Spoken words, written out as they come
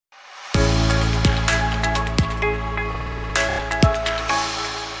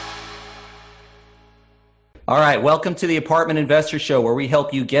All right, welcome to the Apartment Investor Show, where we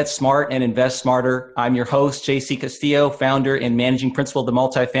help you get smart and invest smarter. I'm your host, JC Castillo, founder and managing principal of the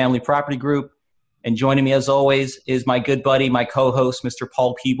Multifamily Property Group. And joining me, as always, is my good buddy, my co-host, Mr.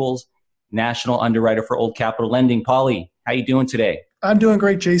 Paul Peebles, national underwriter for Old Capital Lending. Paulie, how you doing today? I'm doing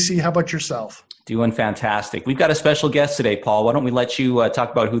great, JC. How about yourself? Doing fantastic. We've got a special guest today, Paul. Why don't we let you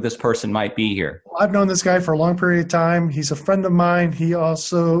talk about who this person might be here? Well, I've known this guy for a long period of time. He's a friend of mine. He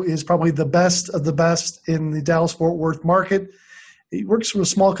also is probably the best of the best in the Dallas-Fort Worth market. He works for a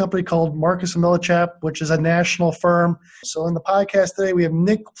small company called Marcus & Millichap, which is a national firm. So in the podcast today, we have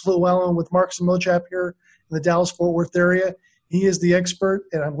Nick Fluellen with Marcus & Millichap here in the Dallas-Fort Worth area. He is the expert,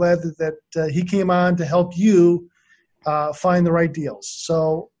 and I'm glad that he came on to help you find the right deals.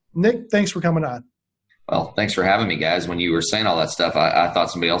 So Nick, thanks for coming on. Well, thanks for having me, guys. When you were saying all that stuff, I thought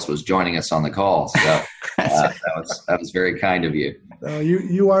somebody else was joining us on the call. So that was very kind of you.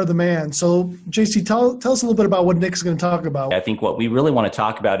 You are the man. So, JC, tell us a little bit about what Nick's going to talk about. I think what we really want to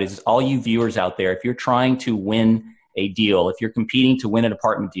talk about is all you viewers out there, if you're trying to win a deal, if you're competing to win an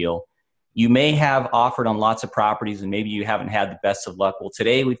apartment deal, you may have offered on lots of properties and maybe you haven't had the best of luck. Well,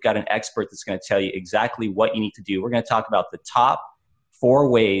 today we've got an expert that's going to tell you exactly what you need to do. We're going to talk about the top 4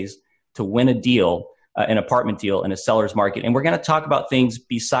 ways to win a deal, an apartment deal in a seller's market. And we're going to talk about things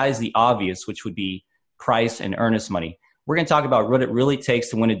besides the obvious, which would be price and earnest money. We're going to talk about what it really takes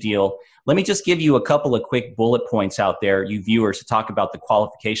to win a deal. Let me just give you a couple of quick bullet points out there, you viewers, to talk about the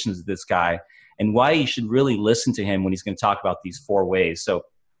qualifications of this guy and why you should really listen to him when he's going to talk about these 4 ways. So,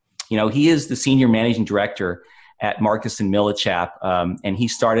 he is the senior managing director at Marcus & Millichap, and he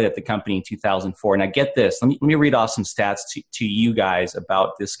started at the company in 2004. Now, get this. Let me read off some stats to you guys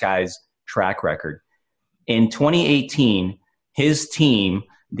about this guy's track record. In 2018, his team,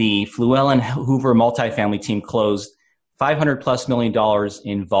 the Fluellen Hoover multifamily team, closed $500+ million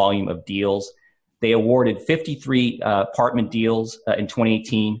in volume of deals. They awarded 53 apartment deals in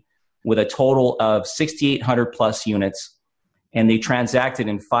 2018 with a total of 6,800+ units. And they transacted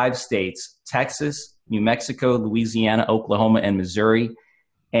in 5 states: Texas, New Mexico, Louisiana, Oklahoma, and Missouri.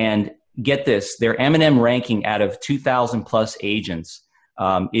 And get this, their M&M ranking out of 2,000+ agents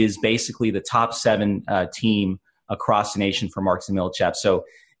is basically the top 7 team across the nation for Marcus & Millichap. So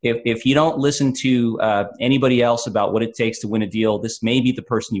if you don't listen to anybody else about what it takes to win a deal, this may be the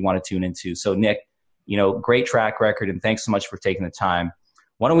person you want to tune into. So Nick, great track record, and thanks so much for taking the time.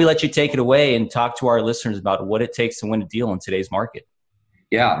 Why don't we let you take it away and talk to our listeners about what it takes to win a deal in today's market?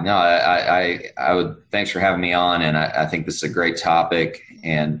 Yeah, no, I would. Thanks for having me on, and I think this is a great topic,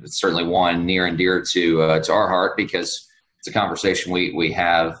 and it's certainly one near and dear to our heart because it's a conversation we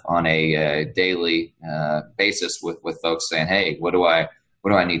have on a daily basis with folks saying, "Hey, what do I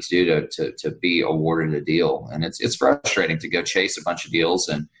need to do to be awarded a deal?" And it's frustrating to go chase a bunch of deals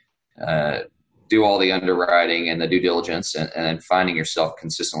and do all the underwriting and the due diligence and then finding yourself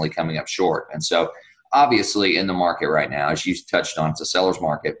consistently coming up short. And so obviously in the market right now, as you touched on, it's a seller's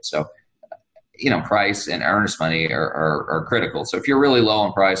market. So, price and earnest money are critical. So if you're really low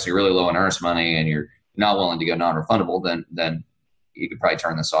on price, you're really low on earnest money, and you're not willing to go non-refundable, then you could probably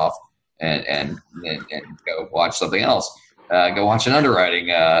turn this off and go watch something else. Go watch an underwriting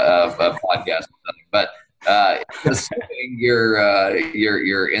podcast. But assuming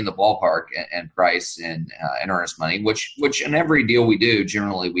you're in the ballpark and price and earnest money, which in every deal we do,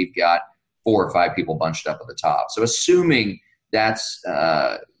 generally we've got 4 or 5 people bunched up at the top. So assuming that's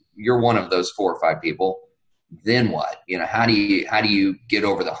you're one of those 4 or 5 people, then what? How do you get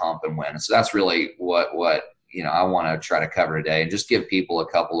over the hump and win? So that's really what I want to try to cover today, and just give people a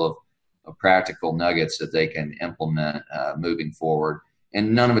couple of practical nuggets that they can implement moving forward.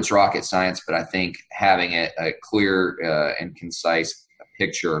 And none of it's rocket science, but I think having a clear and concise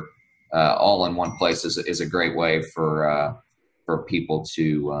picture all in one place is a great way for people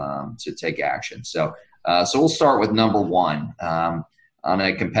to take action. So we'll start with number 1 on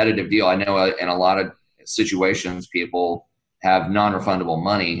a competitive deal. I know in a lot of situations people have non-refundable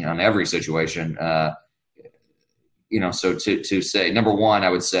money on every situation. So to say number 1, I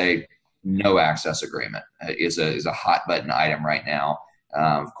would say no access agreement is a hot button item right now.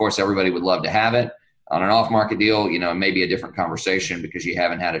 Of course, everybody would love to have it. On an off-market deal, it may be a different conversation because you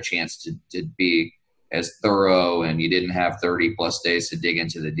haven't had a chance to be as thorough, and you didn't have 30+ days to dig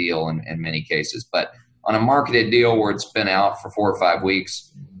into the deal in many cases. But on a marketed deal where it's been out for 4 or 5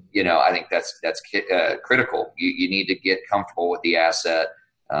 weeks, I think that's critical. You need to get comfortable with the asset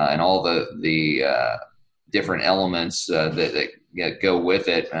and all the different elements that go with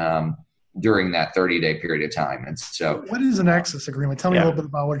it. during that 30-day period of time. And so what is an access agreement? Tell me a little bit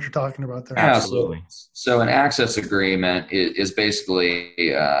about what you're talking about there. Absolutely. So an access agreement is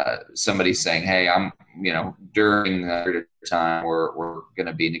basically somebody saying, hey, I'm, during that period of time, we're going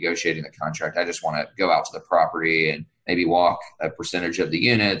to be negotiating the contract. I just want to go out to the property and maybe walk a percentage of the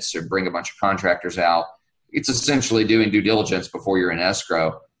units or bring a bunch of contractors out. It's essentially doing due diligence before you're in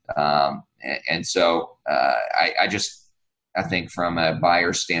escrow. And so I think from a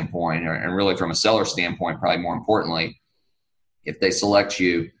buyer standpoint, and really from a seller standpoint, probably more importantly, if they select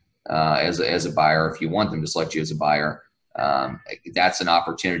you as a buyer, if you want them to select you as a buyer, that's an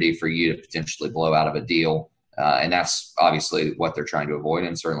opportunity for you to potentially blow out of a deal. And that's obviously what they're trying to avoid,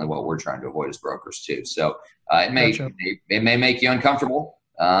 and certainly what we're trying to avoid as brokers too. So it may make you uncomfortable,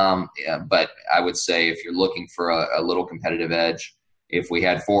 but I would say if you're looking for a little competitive edge, if we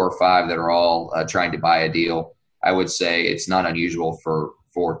had 4 or 5 that are all trying to buy a deal, I would say it's not unusual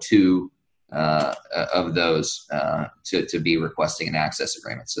for 2 of those to be requesting an access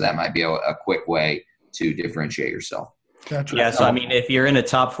agreement. So that might be a quick way to differentiate yourself. Gotcha. Yeah. So I mean, if you're in the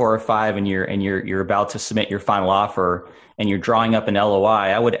top 4 or 5 and you're about to submit your final offer and you're drawing up an LOI,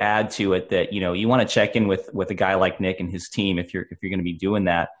 I would add to it that you want to check in with a guy like Nick and his team if you're going to be doing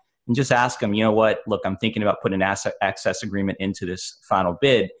that, and just ask them, what? Look, I'm thinking about putting an access agreement into this final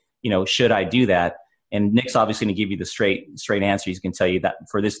bid. Should I do that? And Nick's obviously going to give you the straight answer. He's going to tell you that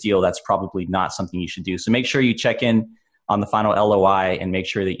for this deal, that's probably not something you should do. So make sure you check in on the final LOI and make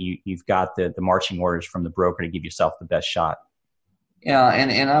sure that you've got the marching orders from the broker to give yourself the best shot. Yeah,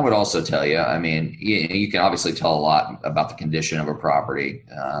 and I would also tell you, I mean, you can obviously tell a lot about the condition of a property,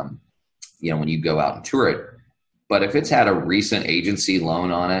 when you go out and tour it. But if it's had a recent agency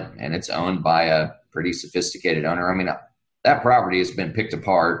loan on it and it's owned by a pretty sophisticated owner, I mean, that property has been picked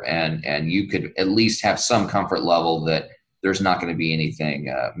apart, and you could at least have some comfort level that there's not going to be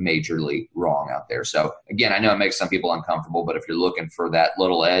anything majorly wrong out there. So again, I know it makes some people uncomfortable, but if you're looking for that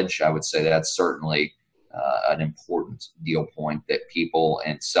little edge, I would say that's certainly an important deal point that people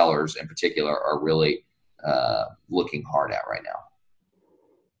and sellers in particular are really looking hard at right now.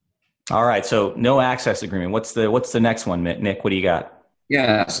 All right. So no access agreement. What's the next one, Nick? What do you got?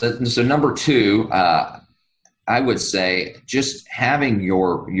 Yeah. So number 2, I would say just having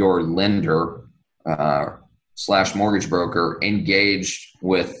your lender / mortgage broker engaged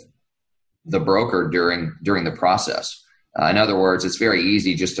with the broker during the process. In other words, it's very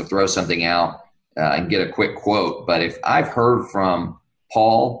easy just to throw something out and get a quick quote. But if I've heard from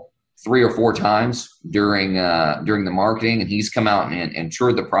Paul 3 or 4 times during the marketing, and he's come out and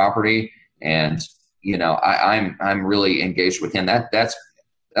toured the property, and I'm really engaged with him, that's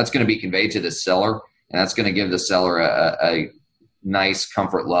going to be conveyed to the seller. And that's going to give the seller a nice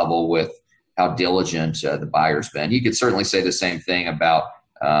comfort level with how diligent the buyer's been. You could certainly say the same thing about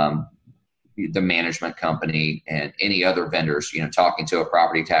the management company and any other vendors, talking to a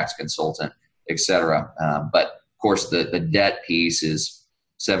property tax consultant, et cetera. But of course, the debt piece is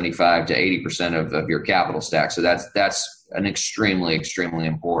 75 to 80% of your capital stack. So that's an extremely, extremely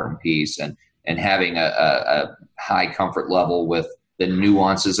important piece. And having a high comfort level with the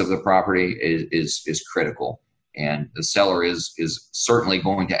nuances of the property is critical, and the seller is certainly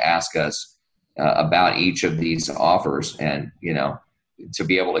going to ask us about each of these offers, and to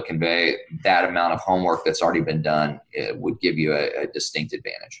be able to convey that amount of homework that's already been done, it would give you a distinct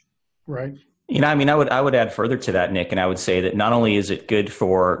advantage. Right. I would add further to that, Nick, and I would say that not only is it good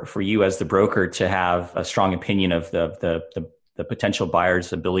for you as the broker to have a strong opinion of the potential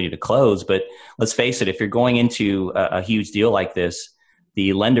buyer's ability to close, but let's face it, if you're going into a huge deal like this,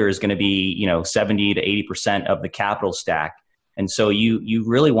 the lender is going to be 70 to 80% of the capital stack, and so you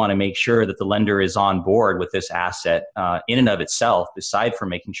really want to make sure that the lender is on board with this asset in and of itself, aside from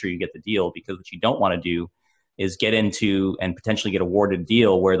making sure you get the deal, because what you don't want to do is get into and potentially get awarded a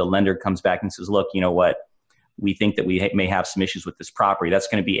deal where the lender comes back and says, look, you know what, we think that we may have some issues with this property. That's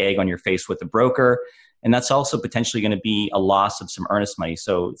going to be egg on your face with the broker. And that's also potentially going to be a loss of some earnest money.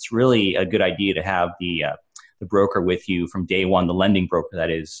 So it's really a good idea to have the broker with you from day one, the lending broker that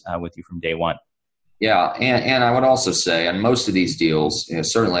is with you from day one. Yeah, and I would also say on most of these deals,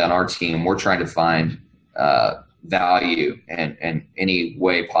 certainly on our team, we're trying to find value in any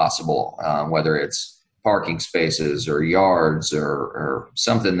way possible, whether it's parking spaces or yards or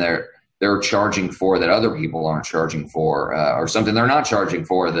something they're charging for that other people aren't charging for, or something they're not charging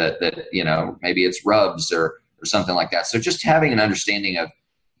for that maybe it's rubs or something like that. So just having an understanding of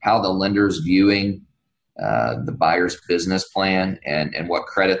how the lender's viewing the buyer's business plan and what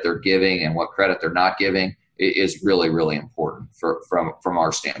credit they're giving and what credit they're not giving is really, really important from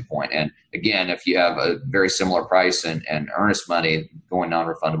our standpoint. And again, if you have a very similar price and earnest money going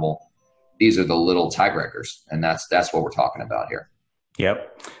non-refundable, these are the little tiebreakers, and that's what we're talking about here.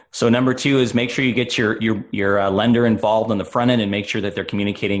 Yep. So number 2 is make sure you get your lender involved on the front end and make sure that they're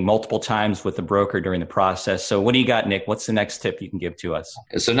communicating multiple times with the broker during the process. So what do you got, Nick? What's the next tip you can give to us?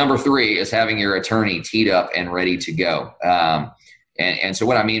 So number 3 is having your attorney teed up and ready to go. And so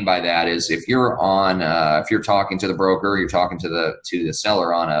what I mean by that is if you're talking to the broker, you're talking to the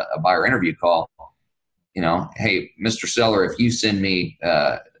seller on a buyer interview call, hey, Mr. Seller, if you send me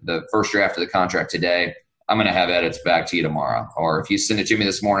the first draft of the contract today, I'm going to have edits back to you tomorrow. Or if you send it to me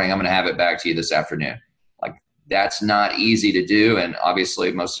this morning, I'm going to have it back to you this afternoon. Like, that's not easy to do. And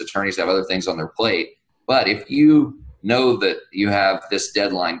obviously most attorneys have other things on their plate. But if you know that you have this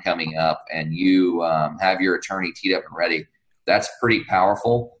deadline coming up and you have your attorney teed up and ready, that's pretty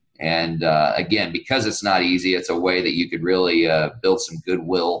powerful. And again, because it's not easy, it's a way that you could really build some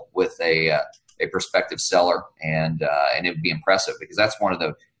goodwill with a prospective seller, and it would be impressive, because that's one of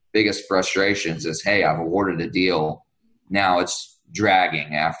the biggest frustrations is, hey, I've awarded a deal. Now it's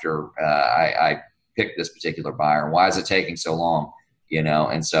dragging after I picked this particular buyer. Why is it taking so long?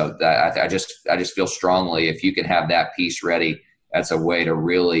 And so I just feel strongly if you can have that piece ready, that's a way to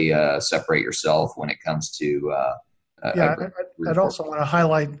really separate yourself when it comes to I'd also want to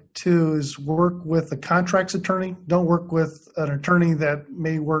highlight too is work with a contracts attorney. Don't work with an attorney that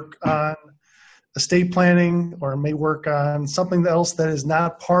may work on estate planning or may work on something else that is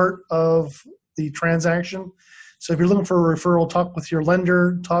not part of the transaction. So if you're looking for a referral, talk with your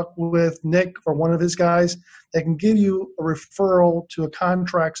lender, talk with Nick or one of his guys that can give you a referral to a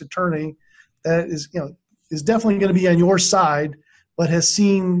contracts attorney that is definitely going to be on your side, but has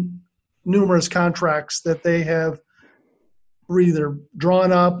seen numerous contracts that they have either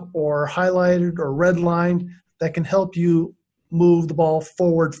drawn up or highlighted or redlined that can help you move the ball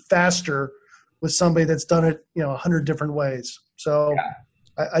forward faster with somebody that's done it, 100 different ways. So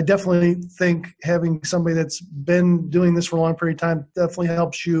I definitely think having somebody that's been doing this for a long period of time definitely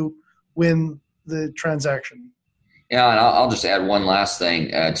helps you win the transaction. Yeah, and I'll just add one last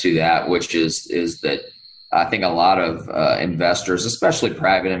thing to that, which is that I think a lot of investors, especially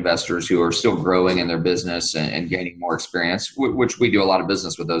private investors who are still growing in their business and gaining more experience, which we do a lot of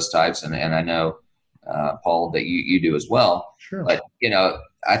business with those types, and I know, Paul, that you do as well. Sure. But,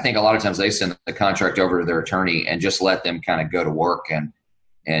 I think a lot of times they send the contract over to their attorney and just let them kind of go to work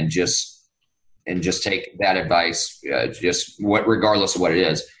and just take that advice, regardless of what it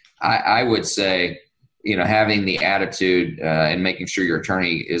is. I would say, having the attitude and making sure your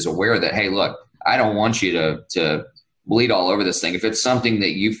attorney is aware that, hey, look, I don't want you to bleed all over this thing. If it's something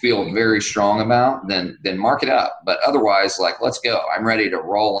that you feel very strong about, then mark it up. But otherwise, let's go. I'm ready to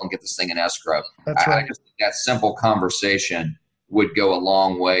roll and get this thing in escrow. That's right. I just think that simple conversation would go a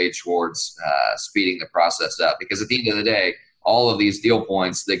long way towards speeding the process up. Because at the end of the day, all of these deal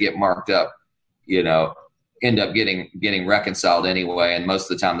points that get marked up, end up getting reconciled anyway. And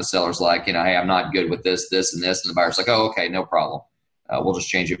most of the time the seller's like, hey, I'm not good with this, and this. And the buyer's like, oh, okay, no problem. We'll just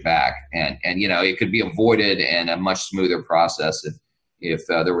change it back. And it could be avoided and a much smoother process if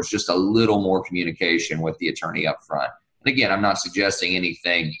there was just a little more communication with the attorney up front. And again, I'm not suggesting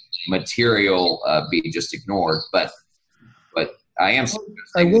anything material be just ignored, but I am.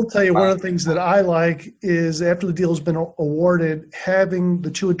 I will tell you one of the things that I like is after the deal has been awarded, having the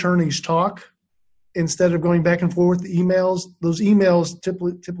two attorneys talk instead of going back and forth the emails. Those emails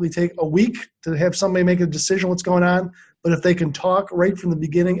typically take a week to have somebody make a decision what's going on. But if they can talk right from the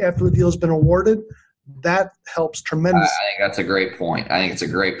beginning after the deal has been awarded, that helps tremendously. I think that's a great point. I think it's a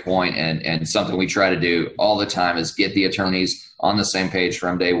great point, and something we try to do all the time is get the attorneys on the same page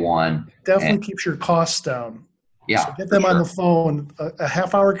from day one. Definitely keeps your costs down. Yeah, so get them on the phone. A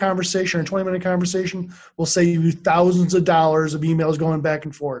half-hour conversation or 20-minute conversation will save you thousands of dollars of emails going back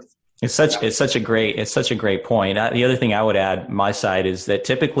and forth. It's such a great point. The other thing I would add my side is that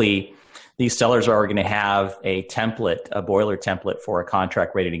typically these sellers are going to have a boiler template for a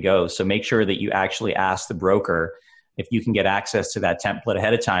contract ready to go. So make sure that you actually ask the broker if you can get access to that template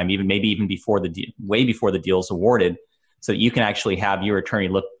ahead of time, even before way before the deal is awarded, so that you can actually have your attorney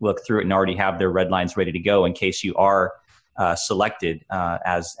look through it and already have their red lines ready to go in case you are selected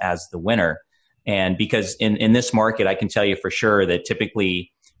as the winner. And because in this market, I can tell you for sure that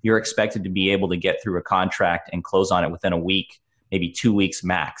typically you're expected to be able to get through a contract and close on it within a week, maybe 2 weeks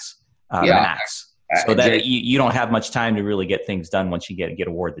max. Max. So that you don't have much time to really get things done once you get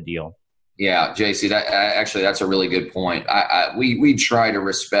awarded the deal. Yeah, JC, that's a really good point. We try to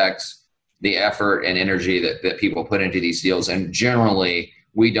respect the effort and energy that people put into these deals, and generally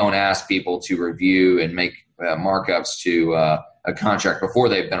we don't ask people to review and make markups to a contract before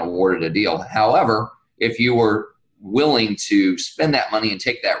they've been awarded a deal. However, if you were willing to spend that money and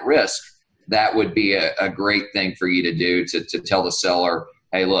take that risk, that would be a great thing for you to do, to tell the seller,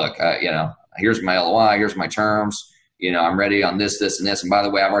 hey, look, here's my LOI, here's my terms. I'm ready on this, this, and this. And by the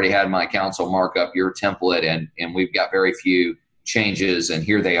way, I've already had my counsel mark up your template, and we've got very few changes, and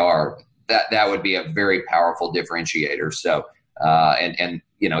here they are. That would be a very powerful differentiator. So, again,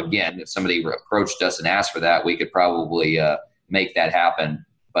 if somebody approached us and asked for that, we could probably make that happen.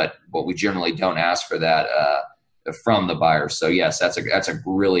 But we generally don't ask for that from the buyer. So yes, that's a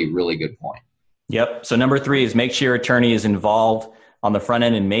really, really good point. Yep. So number 3 is make sure your attorney is involved on the front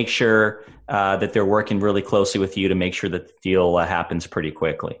end, and make sure that they're working really closely with you to make sure that the deal happens pretty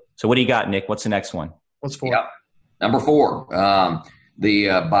quickly. So what do you got, Nick? What's the next one? What's 4? Yep. Number 4,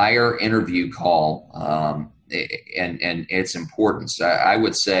 the buyer interview call, and its importance. I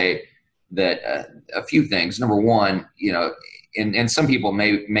would say that a few things. Number 1, and some people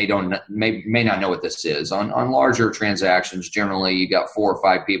may not know what this is. On larger transactions, generally you got 4 or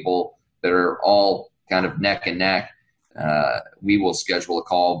 5 people that are all kind of neck and neck. We will schedule a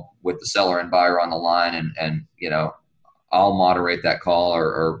call with the seller and buyer on the line, and I'll moderate that call,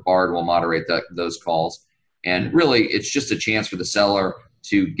 or Bard will moderate those calls. And really, it's just a chance for the seller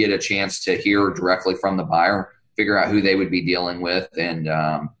to get a chance to hear directly from the buyer, figure out who they would be dealing with, and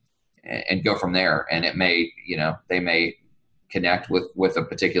go from there. And it may, they may connect with a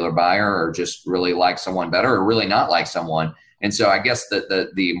particular buyer, or just really like someone better, or really not like someone. And so I guess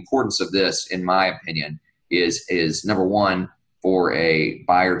the importance of this, in my opinion, is number 1, for a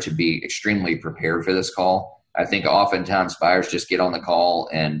buyer to be extremely prepared for this call. I think oftentimes buyers just get on the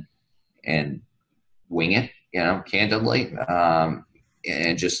call and wing it, candidly,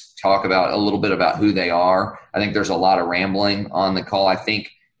 and just talk about a little bit about who they are. I think there's a lot of rambling on the call. I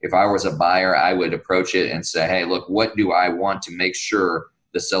think if I was a buyer, I would approach it and say, hey, look, what do I want to make sure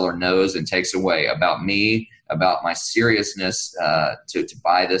the seller knows and takes away about me, about my seriousness to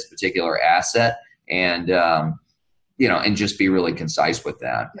buy this particular asset, and and just be really concise with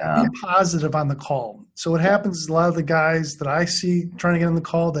that. Be positive on the call. So what happens is, a lot of the guys that I see trying to get on the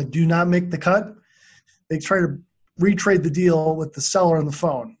call that do not make the cut, they try to retrade the deal with the seller on the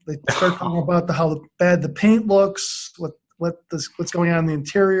phone. They start talking about how bad the paint looks, what's going on in the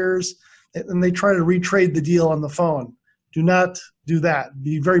interiors, and they try to retrade the deal on the phone. Do not do that.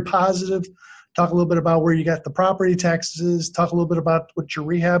 Be very positive. Talk a little bit about where you got the property taxes. Talk a little bit about what your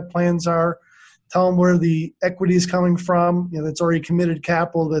rehab plans are. Tell them where the equity is coming from. That's already committed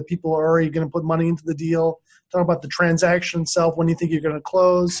capital, that people are already going to put money into the deal. Talk about the transaction itself, when you think you're going to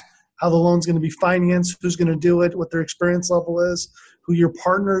close, how the loan's going to be financed, who's going to do it, what their experience level is, who your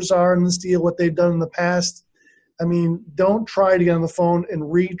partners are in this deal, what they've done in the past. I mean, don't try to get on the phone and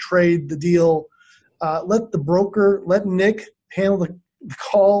retrade the deal. Let Nick handle the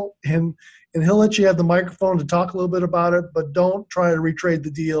call, and he'll let you have the microphone to talk a little bit about it, but don't try to retrade the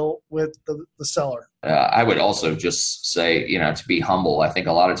deal with the seller. I would also just say, to be humble. I think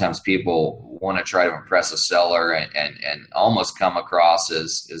a lot of times people want to try to impress a seller and almost come across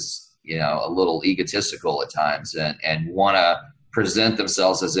as a little egotistical at times, and want to present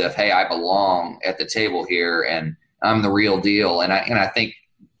themselves as if, hey, I belong at the table here and I'm the real deal. And I think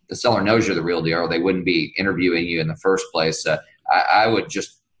the seller knows you're the real deal, or they wouldn't be interviewing you in the first place. I would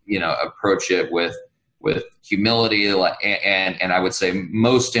just, approach it with humility. And I would say,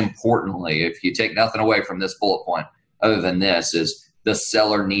 most importantly, if you take nothing away from this bullet point, other than this, is the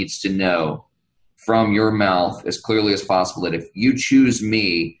seller needs to know from your mouth as clearly as possible that if you choose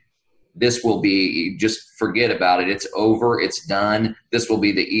me, this will be, just forget about it. It's over. It's done. This will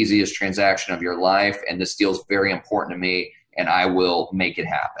be the easiest transaction of your life. And this deal is very important to me, and I will make it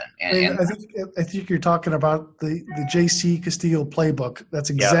happen. And I think you're talking about the JC Castillo playbook. That's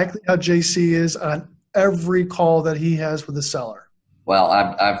exactly how JC is on every call that he has with the seller. Well,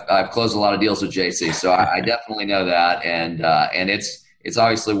 I've closed a lot of deals with JC, so I definitely know that. And it's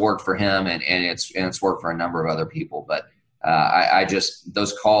obviously worked for him, and it's worked for a number of other people. But I just,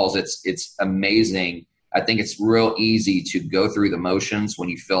 those calls, it's amazing. I think it's real easy to go through the motions when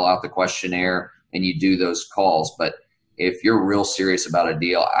you fill out the questionnaire and you do those calls. But if you're real serious about a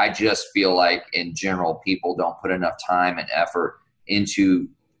deal, I just feel like in general, people don't put enough time and effort into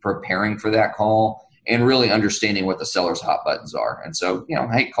preparing for that call and really understanding what the seller's hot buttons are. And so,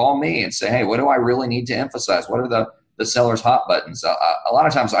 hey, call me and say, hey, what do I really need to emphasize? What are the seller's hot buttons? A lot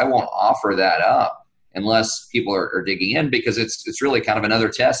of times I won't offer that up unless people are digging in, because it's really kind of another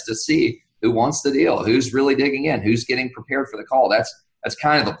test to see who wants the deal, who's really digging in, who's getting prepared for the call. That's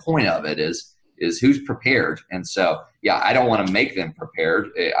kind of the point of it, is who's prepared. And so, I don't want to make them prepared.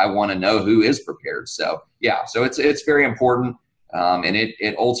 I want to know who is prepared. So, so it's very important. And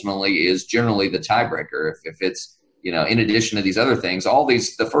it ultimately is generally the tiebreaker. If it's in addition to these other things,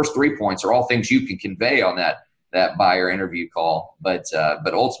 the first 3 points are all things you can convey on that buyer interview call. But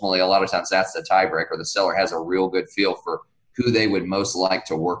ultimately, a lot of times that's the tiebreaker. The seller has a real good feel for who they would most like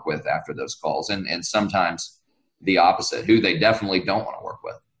to work with after those calls, and sometimes the opposite, who they definitely don't want to work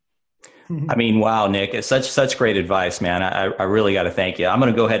with. I mean, wow, Nick, it's such great advice, man. I really got to thank you. I'm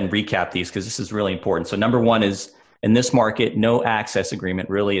going to go ahead and recap these because this is really important. So number one is, in this market, no access agreement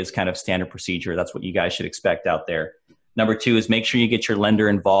really is kind of standard procedure. That's what you guys should expect out there. Number two is make sure you get your lender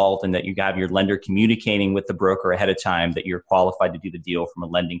involved and that you have your lender communicating with the broker ahead of time that you're qualified to do the deal from a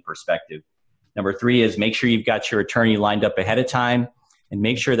lending perspective. Number three is make sure you've got your attorney lined up ahead of time and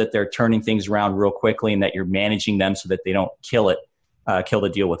make sure that they're turning things around real quickly and that you're managing them so that they don't kill the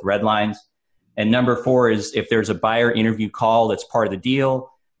deal with red lines. And number four is if there's a buyer interview call that's part of the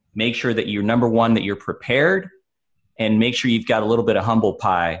deal, make sure that you're number one, that you're prepared, and make sure you've got a little bit of humble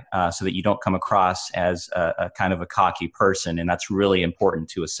pie so that you don't come across as a kind of a cocky person. And that's really important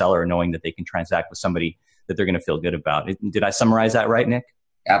to a seller, knowing that they can transact with somebody that they're going to feel good about. Did I summarize that right, Nick?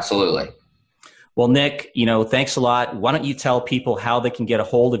 Absolutely. Well, Nick, thanks a lot. Why don't you tell people how they can get a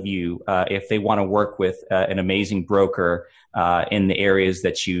hold of you if they want to work with an amazing broker in the areas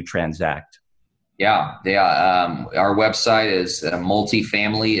that you transact? Yeah. Our website is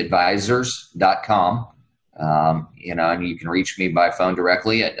multifamilyadvisors.com. And you can reach me by phone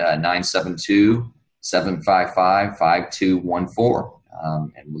directly at 972-755-5214.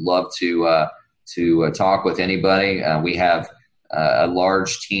 And we'd love to talk with anybody. We have a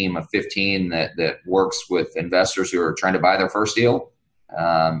large team of 15 that works with investors who are trying to buy their first deal,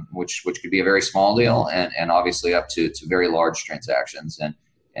 which could be a very small deal, and obviously up to very large transactions.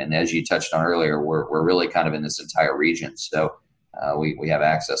 And as you touched on earlier, we're really kind of in this entire region. So we have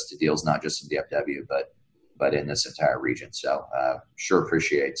access to deals not just in DFW, but in this entire region. So sure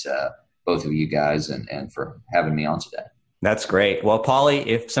appreciate both of you guys and for having me on today. That's great. Well, Paulie,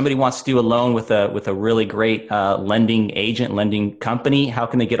 if somebody wants to do a loan with a really great lending agent, lending company, how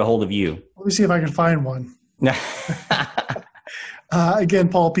can they get a hold of you? Let me see if I can find one. Again,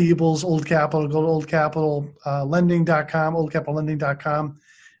 Paul Peebles, Old Capital. Go to oldcapitallending.com, oldcapitallending.com.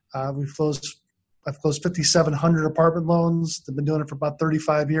 I've closed 5,700 apartment loans. They've been doing it for about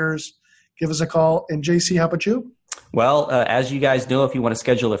 35 years. Give us a call. And JC, how about you? Well, as you guys know, if you want to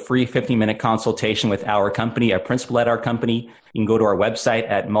schedule a free 15-minute consultation with our company, a principal at our company, you can go to our website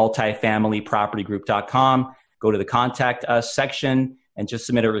at multifamilypropertygroup.com, go to the Contact Us section, and just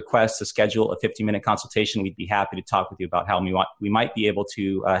submit a request to schedule a 15-minute consultation. We'd be happy to talk with you about how we might be able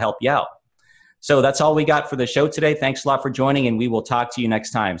to help you out. So that's all we got for the show today. Thanks a lot for joining, and we will talk to you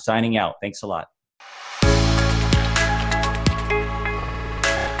next time. Signing out. Thanks a lot.